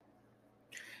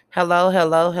Hello,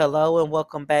 hello, hello, and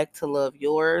welcome back to Love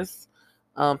Yours.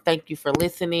 Thank you for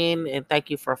listening and thank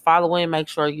you for following. Make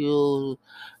sure you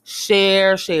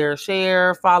share,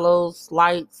 follows,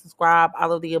 like, subscribe,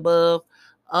 all of the above.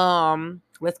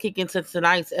 Let's kick into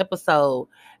tonight's episode.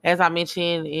 As I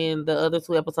mentioned in the other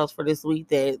two episodes for this week,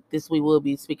 that this week we'll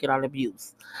be speaking on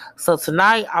abuse. So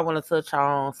tonight I want to touch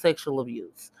on sexual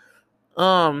abuse.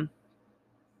 Um,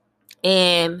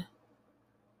 and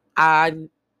I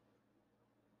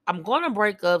I'm going to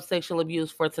break up sexual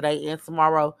abuse for today and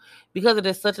tomorrow because it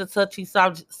is such a touchy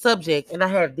subject, and I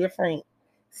have different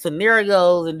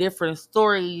scenarios and different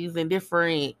stories and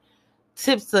different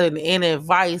tips and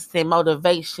advice and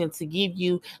motivation to give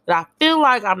you that I feel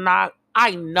like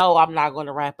I know I'm not going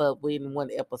to wrap up in one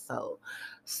episode.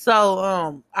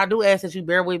 So, I do ask that you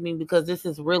bear with me because this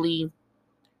is really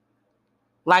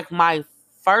like my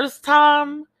first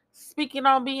time speaking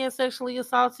on being sexually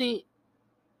assaulted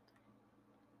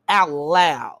out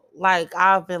loud. Like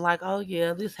I've been like, oh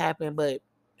yeah, this happened, but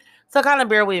so kind of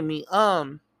bear with me.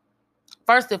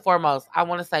 First and foremost, I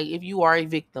want to say if you are a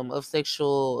victim of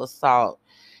sexual assault,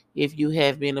 if you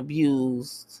have been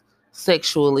abused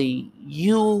sexually,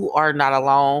 you are not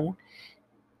alone.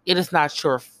 It is not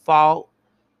your fault.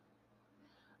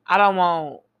 I don't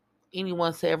want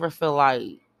anyone to ever feel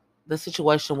like the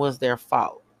situation was their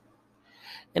fault.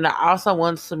 And I also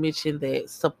want to mention that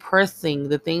suppressing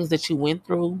the things that you went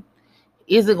through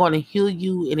isn't going to heal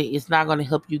you and it's not going to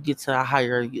help you get to a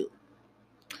higher you.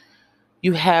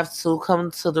 You have to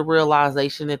come to the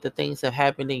realization that the things have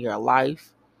happened in your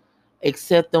life,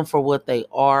 accept them for what they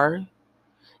are,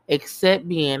 accept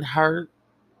being hurt,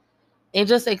 and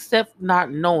just accept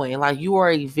not knowing. Like you are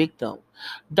a victim.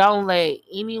 Don't let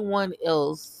anyone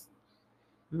else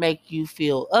make you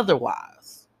feel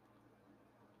otherwise.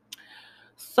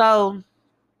 So,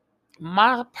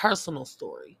 my personal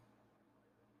story.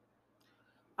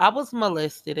 I was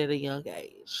molested at a young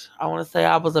age. I want to say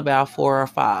I was about 4 or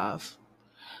 5.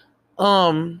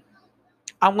 Um,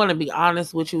 I'm going to be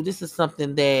honest with you. This is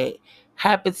something that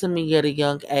happened to me at a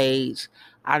young age.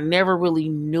 I never really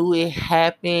knew it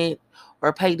happened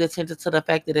or paid attention to the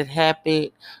fact that it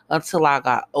happened until I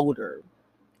got older.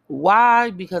 Why?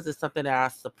 Because it's something that I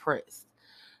suppressed,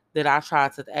 that I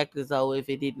tried to act as though if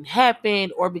it didn't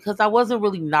happen, or because I wasn't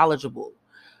really knowledgeable.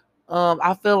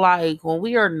 I feel like when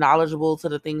we are knowledgeable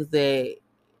to things that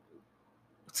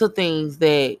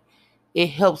it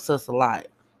helps us a lot.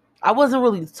 I wasn't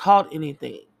really taught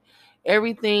anything.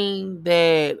 Everything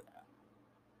that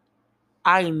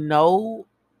I know,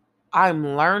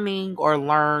 I'm learning or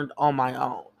learned on my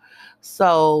own.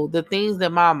 So the things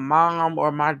that my mom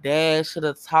or my dad should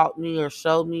have taught me or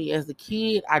showed me as a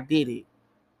kid, I did it.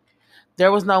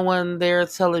 There was no one there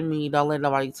telling me, don't let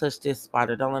nobody touch this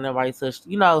spot or don't let nobody touch,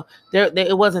 there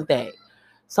it wasn't that.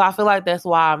 So I feel like that's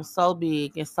why I'm so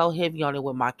big and so heavy on it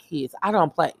with my kids. I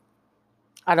don't play.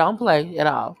 I don't play at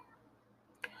all.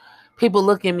 People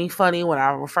look at me funny when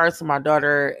I refer to my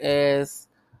daughter as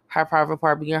her private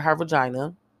part being her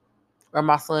vagina or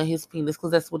my son his penis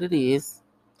because that's what it is.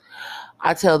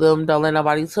 I tell them don't let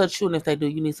nobody touch you, and if they do,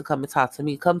 you need to come and talk to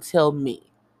me. Come tell me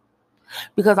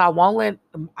because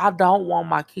I don't want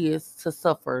my kids to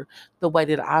suffer the way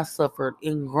that I suffered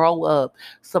and grow up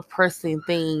suppressing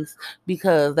things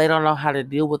because they don't know how to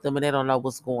deal with them and they don't know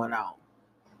what's going on.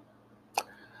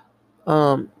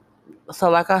 Um, so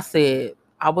like I said,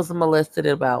 I was molested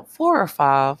at about 4 or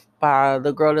 5 by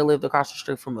the girl that lived across the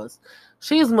street from us.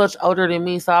 She's much older than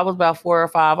me, so I was about 4 or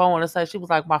 5. I want to say she was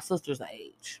like my sister's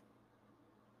age.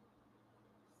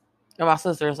 And my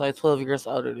sister is like 12 years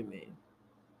older than me.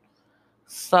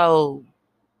 So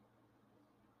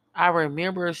I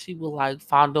remember she would like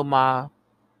fondle my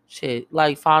shit,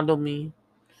 like fondle me,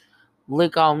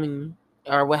 lick on me,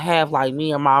 or would have like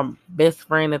me and my best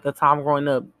friend at the time growing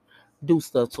up do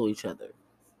stuff to each other.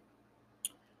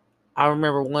 I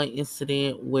remember one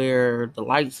incident where the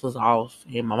lights was off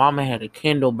and my mama had a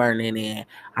candle burning and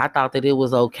I thought that it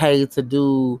was okay to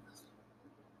do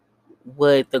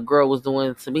what the girl was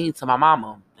doing to me to my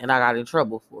mama and I got in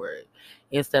trouble for it.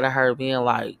 Instead of her being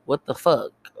like, what the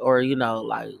fuck? Or,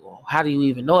 like, well, how do you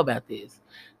even know about this?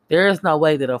 There is no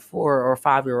way that a 4 or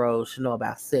 5 year old should know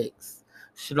about sex,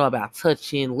 should know about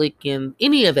touching, licking,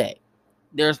 any of that.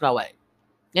 There's no way.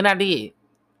 And I did.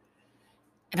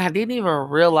 And I didn't even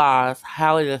realize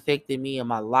how it affected me in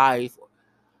my life.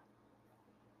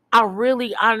 I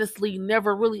really honestly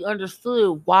never really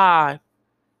understood why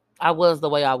I was the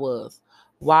way I was.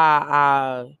 Why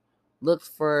I looked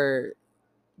for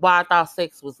why I thought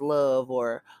sex was love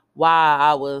or why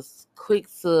I was quick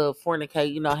to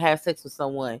fornicate, have sex with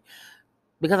someone.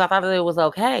 because I thought that it was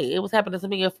okay. It was happening to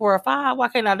me at 4 or 5. Why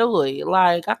can't I do it?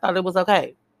 Like, I thought it was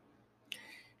okay.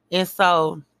 And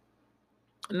so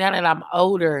now that I'm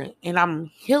older and I'm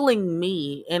healing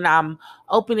me and I'm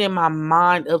opening my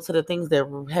mind up to the things that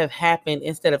have happened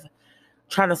instead of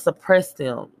trying to suppress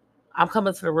them, I'm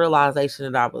coming to the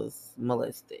realization that I was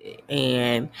molested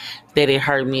and that it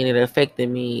hurt me and it affected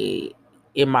me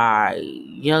in my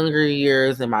younger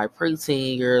years, in my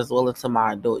preteen years, well into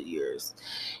my adult years.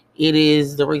 It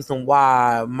is the reason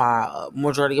why my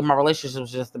majority of my relationships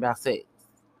was just about sex.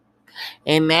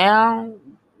 And now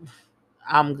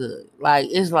I'm good. Like,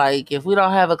 it's like if we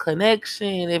don't have a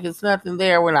connection, if it's nothing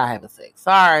there, we're not having sex.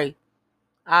 Sorry,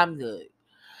 I'm good.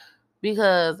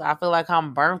 Because I feel like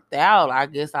I'm burnt out, I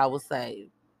guess I would say.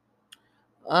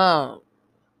 Um,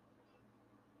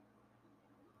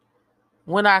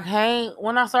 when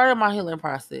I started my healing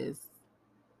process,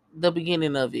 the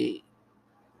beginning of it,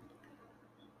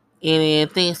 and then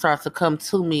things start to come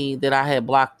to me that I had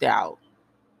blocked out.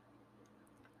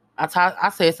 I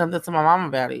said something to my mom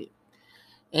about it.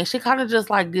 And she kind of just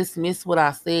like dismissed what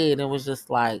I said and was just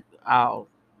like, oh,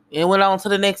 and went on to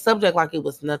the next subject like it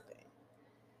was nothing.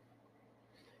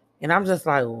 And I'm just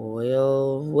like,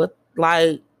 well, what?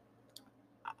 Like,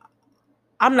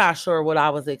 I'm not sure what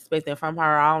I was expecting from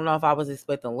her. I don't know if I was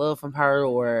expecting love from her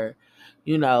or,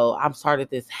 I'm sorry that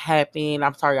this happened.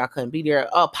 I'm sorry I couldn't be there.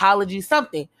 Apology,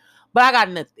 something. But I got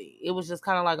nothing. It was just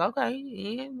kind of like, okay,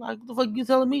 yeah, like, what the fuck you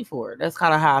telling me for? That's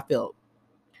kind of how I felt.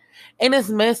 And it's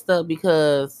messed up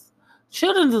because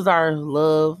children deserve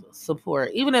love,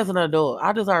 support. Even as an adult,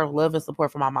 I deserve love and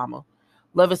support from my mama,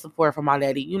 love and support from my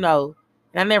daddy, and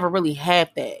I never really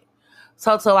had that.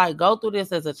 So to like go through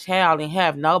this as a child and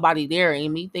have nobody there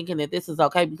and me thinking that this is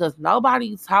okay because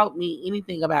nobody taught me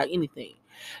anything about anything.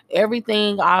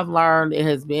 Everything I've learned, it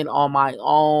has been on my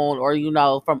own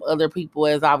or, from other people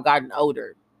as I've gotten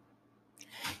older.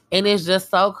 And it's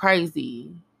just so crazy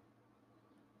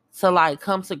to like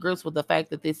come to grips with the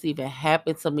fact that this even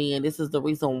happened to me, and this is the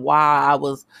reason why I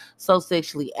was so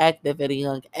sexually active at a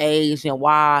young age and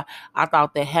why I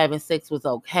thought that having sex was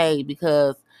okay,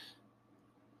 because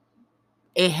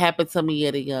it happened to me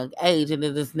at a young age and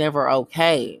it is never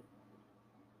okay.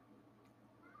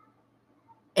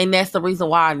 And that's the reason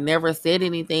why I never said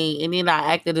anything. And then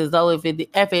I acted as though if it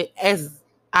didn't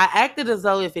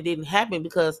happen,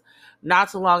 because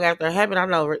not too long after it happened, I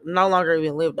no longer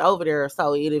even lived over there,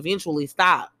 so it eventually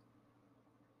stopped.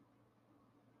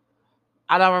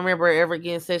 I don't remember ever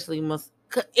getting sexually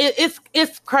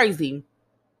it's crazy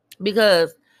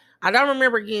because I don't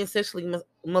remember getting sexually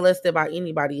molested by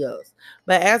anybody else.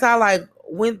 But as I like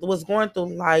was going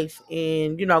through life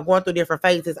and going through different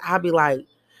phases, I'd be like,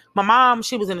 my mom,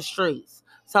 she was in the streets,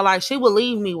 so like she would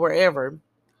leave me wherever.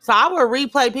 So I would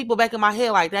replay people back in my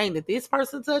head like, dang, did this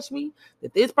person touch me?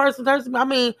 Did this person touch me? I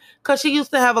mean, because she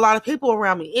used to have a lot of people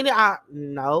around me. And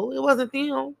no, it wasn't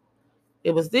them.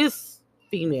 It was this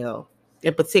female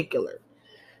in particular.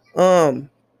 Um,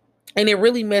 and it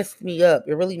really messed me up.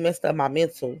 It really messed up my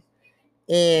mental.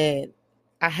 And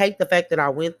I hate the fact that I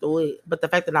went through it, but the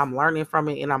fact that I'm learning from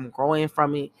it and I'm growing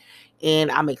from it and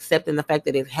I'm accepting the fact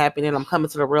that it happened and I'm coming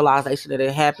to the realization that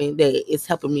it happened, that it's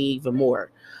helping me even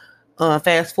more.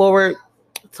 Fast forward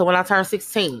to when I turned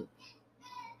 16.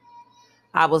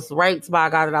 I was raped by a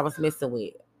guy that I was messing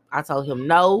with. I told him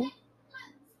no.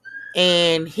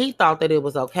 And he thought that it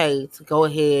was okay to go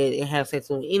ahead and have sex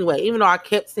with me anyway, even though I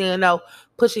kept saying no,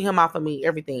 pushing him off of me,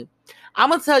 everything. I'm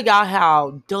going to tell y'all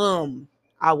how dumb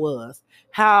I was,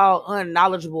 how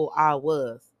unknowledgeable I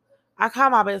was. I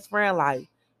called my best friend like,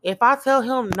 if I tell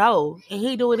him no and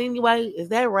he do it anyway, is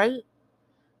that right?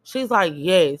 She's like,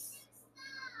 yes.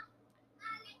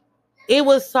 It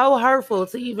was so hurtful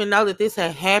to even know that this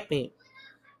had happened.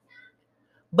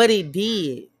 But it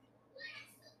did.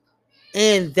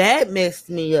 And that messed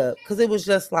me up because it was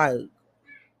just like,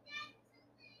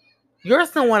 you're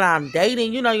someone I'm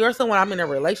dating, you're someone I'm in a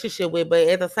relationship with, but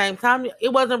at the same time,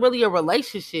 it wasn't really a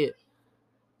relationship.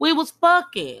 We was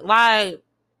fucking. Like,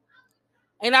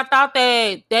 and I thought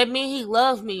that meant he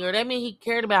loved me or that meant he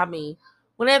cared about me.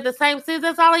 When at the same sense,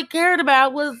 that's all he cared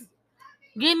about was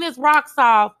getting his rocks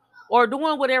off or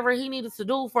doing whatever he needed to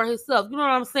do for himself. You know what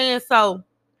I'm saying? So,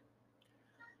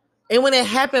 and when it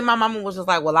happened, my mama was just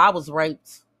like, well, I was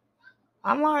raped.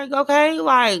 I'm like, okay,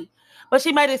 like, but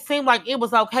she made it seem like it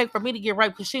was okay for me to get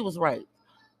raped because she was raped.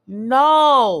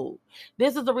 No,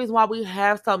 this is the reason why we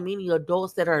have so many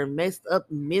adults that are messed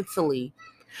up mentally,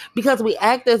 because we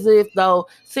act as if though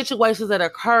situations that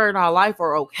occur in our life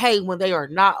are okay when they are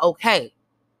not okay.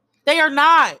 They are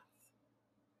not.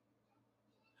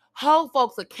 Hold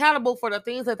folks accountable for the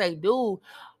things that they do.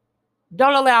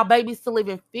 Don't allow babies to live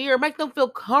in fear. Make them feel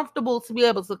comfortable to be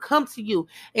able to come to you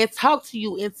and talk to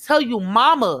you and tell you,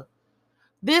 Mama,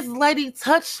 this lady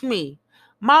touched me.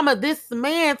 Mama, this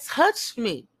man touched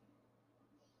me.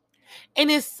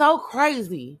 And it's so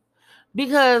crazy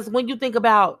because when you think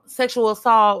about sexual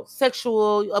assault,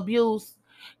 sexual abuse,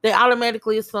 they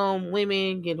automatically assume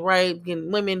women get raped,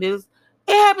 women this.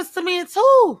 It happens to men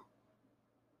too.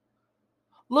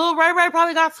 Lil Ray Ray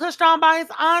probably got touched on by his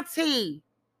auntie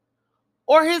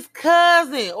or his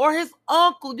cousin or his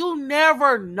uncle. You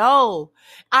never know.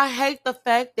 I hate the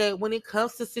fact that when it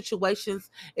comes to situations,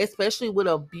 especially with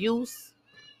abuse,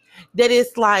 that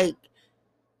it's like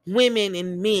women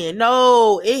and men.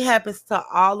 No, it happens to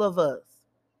all of us.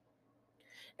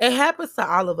 It happens to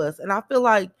all of us. And I feel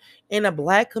like in the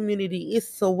Black community,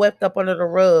 it's swept up under the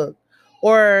rug.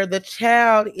 Or the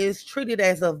child is treated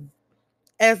as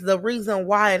the reason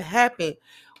why it happened.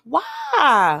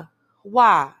 Why?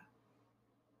 Why?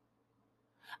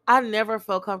 I never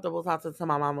felt comfortable talking to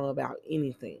my mama about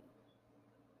anything.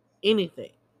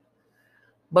 Anything.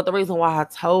 But the reason why I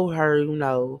told her,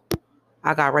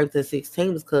 I got raped at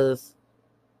 16 was because,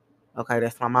 okay,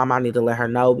 that's my mom. I need to let her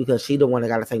know because she the one that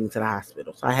got to take me to the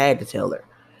hospital. So I had to tell her.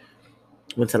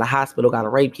 Went to the hospital, got a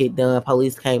rape kit done.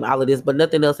 Police came, all of this, but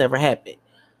nothing else ever happened.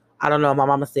 I don't know. My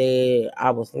mama said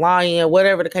I was lying,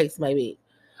 whatever the case may be.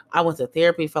 I went to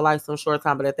therapy for like some short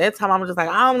time, but at that time, I was just like,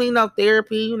 I don't need no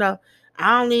therapy. I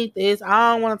don't need this.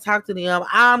 I don't want to talk to them.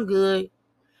 I'm good.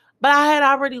 But I had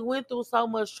already went through so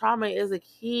much trauma as a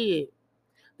kid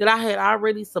that I had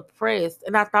already suppressed,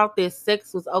 and I thought that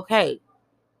sex was okay.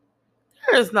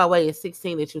 There is no way at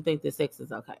 16 that you think that sex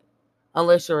is okay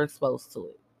unless you're exposed to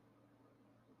it.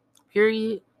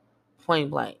 Period. Point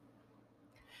blank.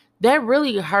 That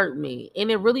really hurt me,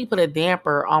 and it really put a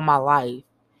damper on my life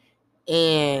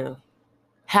and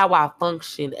how I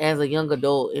functioned as a young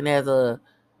adult and as a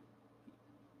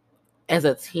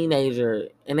teenager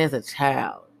and as a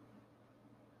child.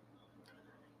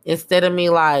 Instead of me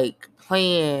like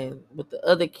playing with the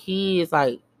other kids,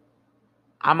 like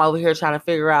I'm over here trying to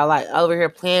figure out, like over here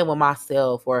playing with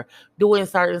myself or doing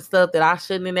certain stuff that I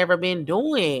shouldn't have never been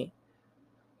doing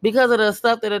because of the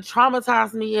stuff that had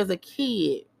traumatized me as a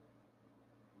kid.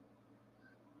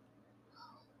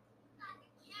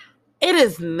 It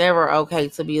is never okay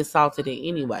to be assaulted in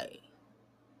any way.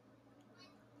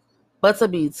 But to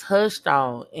be touched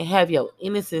on and have your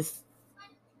innocence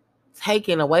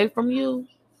taken away from you,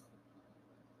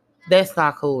 that's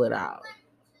not cool at all.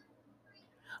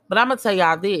 But I'm going to tell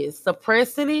y'all this.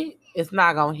 Suppressing it is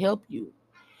not going to help you.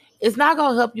 It's not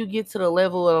going to help you get to the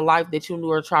level of life that you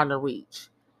were trying to reach.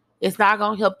 It's not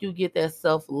going to help you get that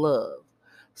self-love.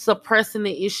 Suppressing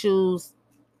the issues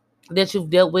that you've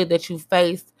dealt with, that you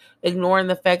faced, ignoring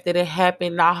the fact that it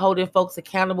happened, not holding folks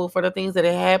accountable for the things that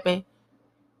had happened,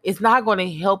 it's not going to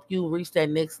help you reach that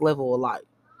next level of life.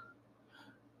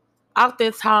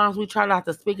 Oftentimes, we try not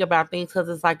to speak about things because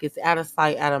it's like it's out of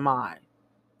sight, out of mind.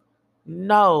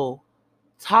 No.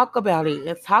 Talk about it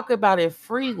and talk about it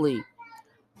freely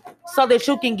so that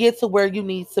you can get to where you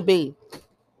need to be.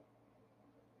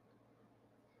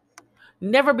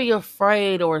 Never be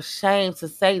afraid or ashamed to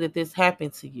say that this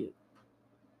happened to you.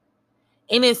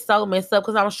 And it's so messed up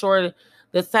because I'm sure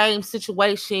the same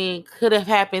situation could have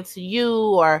happened to you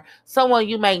or someone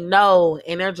you may know,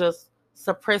 and they're just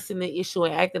suppressing the issue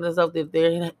and acting as though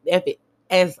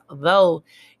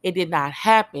it did not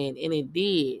happen, and it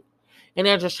did. And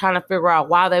they're just trying to figure out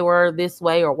why they were this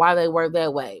way or why they were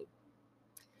that way.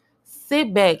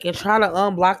 Sit back and try to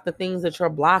unblock the things that you're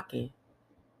blocking.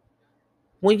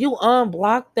 When you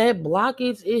unblock that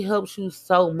blockage, it helps you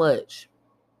so much.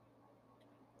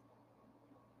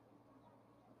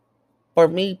 For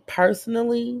me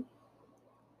personally,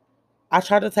 I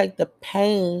try to take the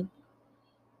pain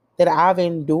that I've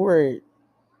endured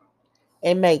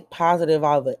and make positive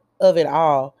of it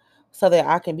all so that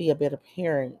I can be a better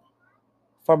parent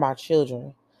for my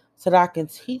children, so that I can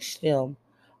teach them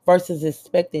versus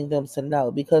expecting them to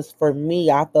know. Because for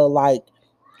me, I feel like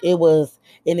it was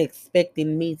an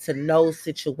expecting me to know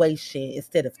situation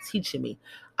instead of teaching me.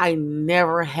 I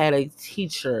never had a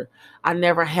teacher. I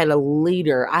never had a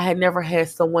leader. I had never had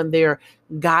someone there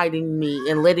guiding me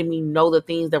and letting me know the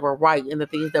things that were right and the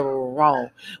things that were wrong,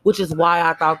 which is why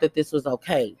I thought that this was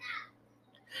okay.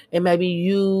 And maybe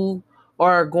you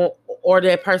are going, or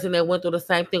that person that went through the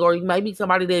same thing, or you might be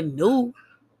somebody that knew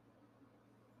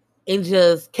and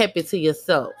just kept it to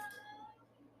yourself.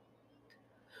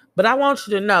 But I want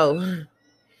you to know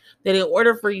that in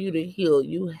order for you to heal,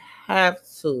 you have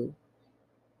to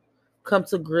come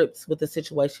to grips with the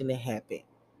situation that happened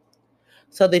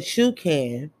so that you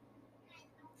can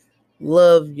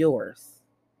Love yours.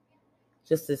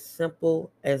 Just as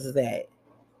simple as that.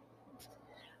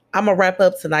 I'm going to wrap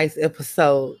up tonight's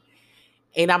episode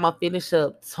and I'm going to finish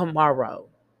up tomorrow.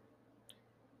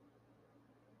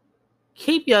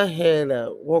 Keep your head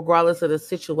up, regardless of the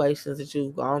situations that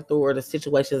you've gone through or the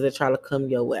situations that try to come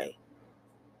your way.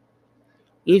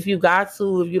 If you got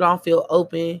to, if you don't feel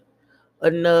open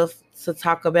enough to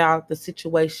talk about the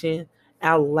situation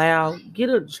out loud, get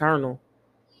a journal.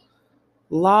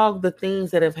 Log the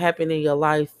things that have happened in your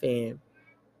life and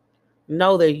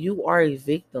know that you are a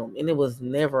victim and it was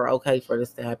never okay for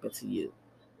this to happen to you.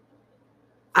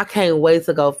 I can't wait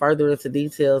to go further into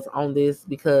details on this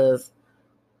because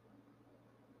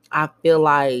I feel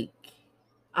like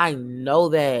I know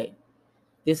that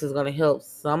this is going to help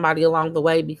somebody along the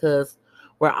way because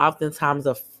we're oftentimes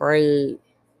afraid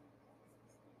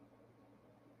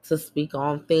to speak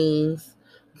on things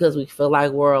because we feel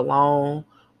like we're alone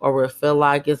or we feel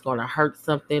like it's going to hurt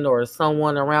something or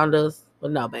someone around us.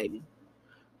 But no, baby,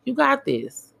 you got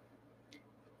this.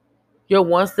 You're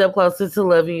one step closer to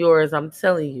loving yours. I'm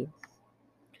telling you.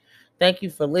 Thank you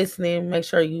for listening. Make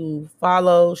sure you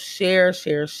follow, share.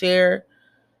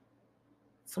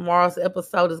 Tomorrow's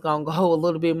episode is going to go a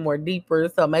little bit more deeper.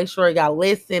 So make sure y'all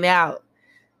listen out.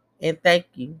 And thank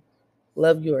you.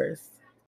 Love yours.